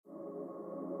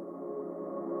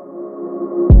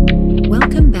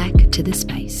to The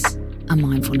Space, a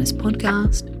mindfulness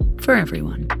podcast for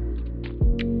everyone.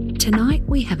 Tonight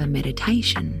we have a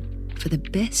meditation for the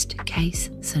best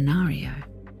case scenario.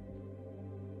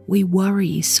 We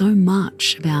worry so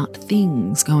much about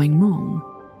things going wrong.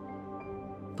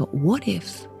 But what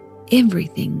if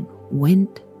everything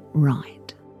went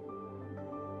right?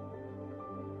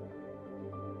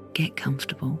 Get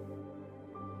comfortable.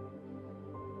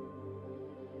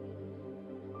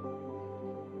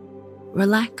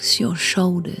 Relax your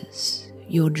shoulders,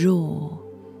 your jaw,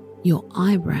 your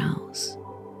eyebrows,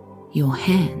 your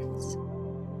hands.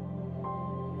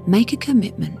 Make a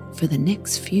commitment for the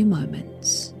next few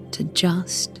moments to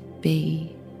just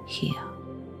be here.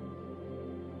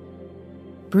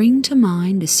 Bring to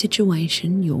mind a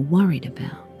situation you're worried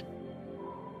about.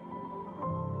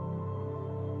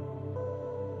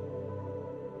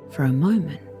 For a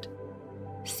moment,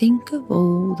 think of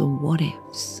all the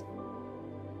what-ifs.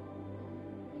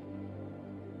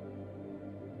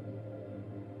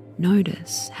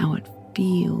 Notice how it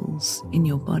feels in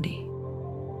your body.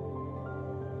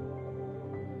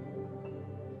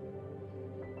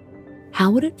 How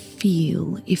would it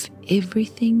feel if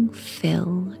everything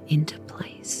fell into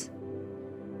place?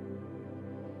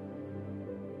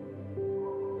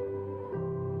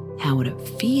 How would it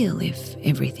feel if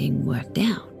everything worked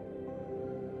out?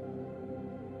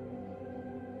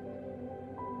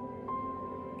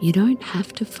 You don't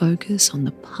have to focus on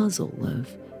the puzzle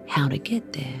of how to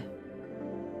get there.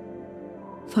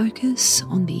 Focus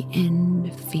on the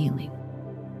end feeling.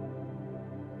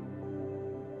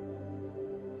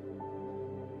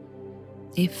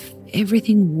 If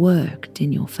everything worked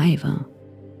in your favor,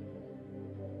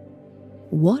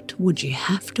 what would you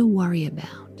have to worry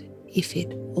about if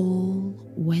it all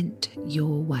went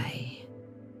your way?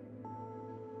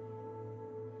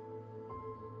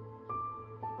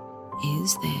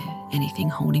 Is there anything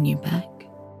holding you back?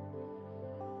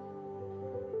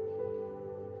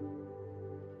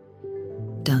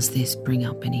 Does this bring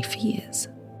up any fears?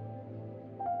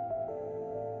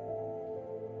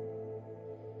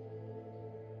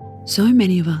 So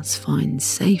many of us find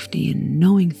safety in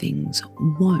knowing things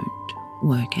won't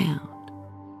work out.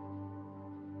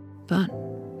 But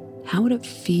how would it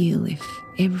feel if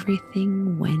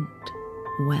everything went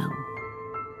well?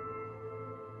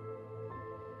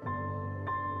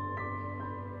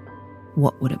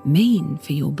 What would it mean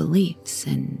for your beliefs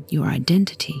and your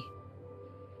identity?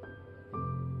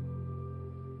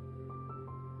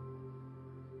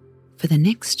 For the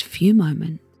next few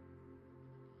moments,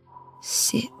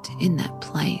 sit in that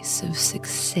place of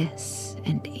success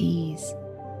and ease.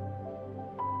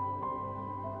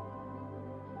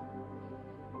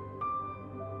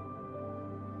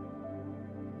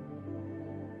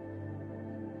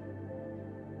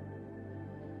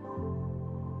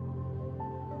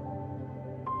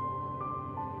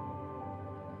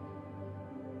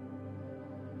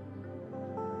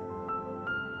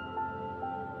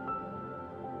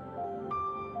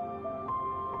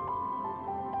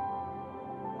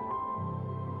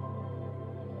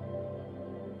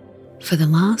 For the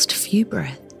last few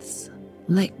breaths,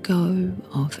 let go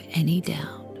of any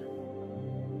doubt.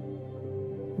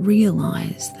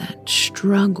 Realize that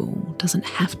struggle doesn't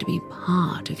have to be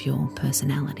part of your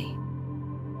personality.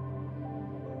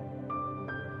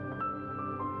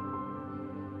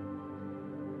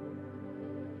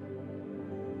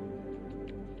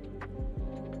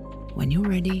 When you're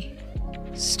ready,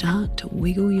 start to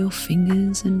wiggle your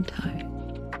fingers and toes.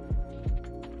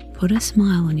 Put a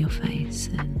smile on your face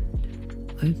and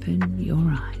open your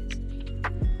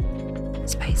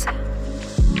eyes. Space out.